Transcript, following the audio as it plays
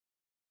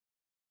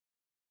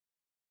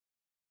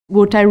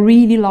What I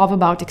really love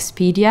about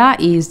Expedia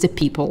is the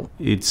people.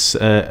 It's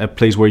a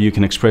place where you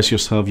can express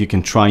yourself, you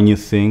can try new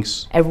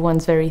things.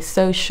 Everyone's very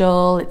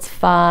social, it's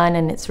fun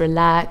and it's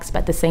relaxed, but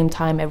at the same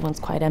time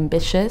everyone's quite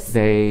ambitious.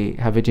 They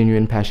have a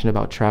genuine passion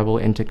about travel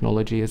and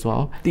technology as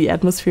well. The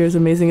atmosphere is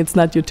amazing. It's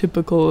not your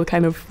typical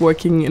kind of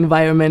working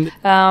environment.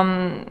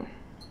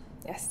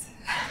 Yes.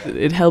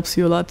 It helps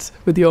you a lot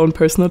with your own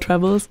personal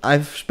travels.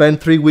 I've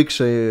spent 3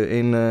 weeks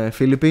in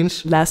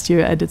Philippines. Last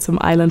year I did some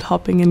island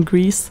hopping in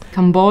Greece.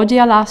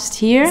 Cambodia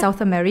last year.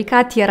 South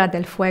America, Tierra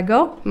del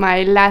Fuego.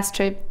 My last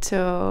trip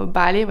to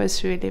Bali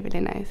was really,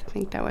 really nice. I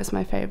think that was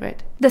my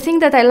favorite. The thing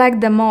that I like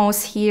the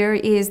most here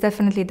is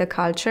definitely the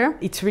culture.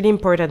 It's really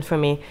important for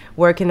me,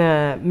 work in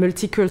a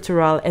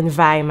multicultural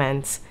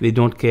environment. They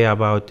don't care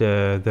about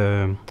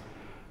the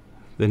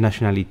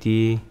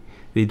nationality.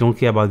 They don't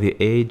care about the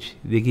age.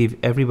 They give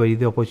everybody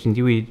the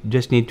opportunity. We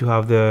just need to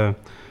have the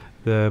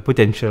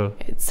potential.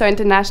 It's so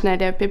international.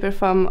 There are people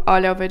from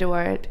all over the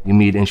world. You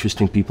meet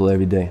interesting people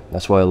every day.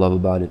 That's what I love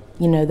about it.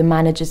 You know, the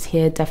managers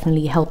here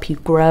definitely help you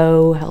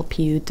grow, help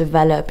you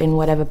develop in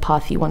whatever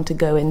path you want to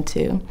go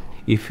into.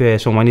 If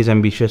someone is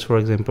ambitious, for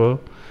example,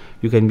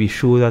 you can be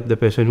sure that the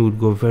person would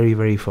go very,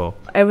 very far.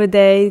 Every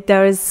day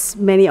there is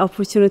many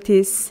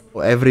opportunities.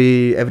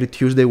 Every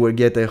Tuesday we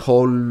get a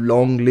whole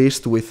long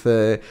list with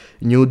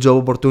new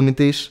job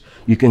opportunities.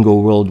 You can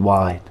go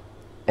worldwide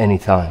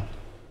anytime.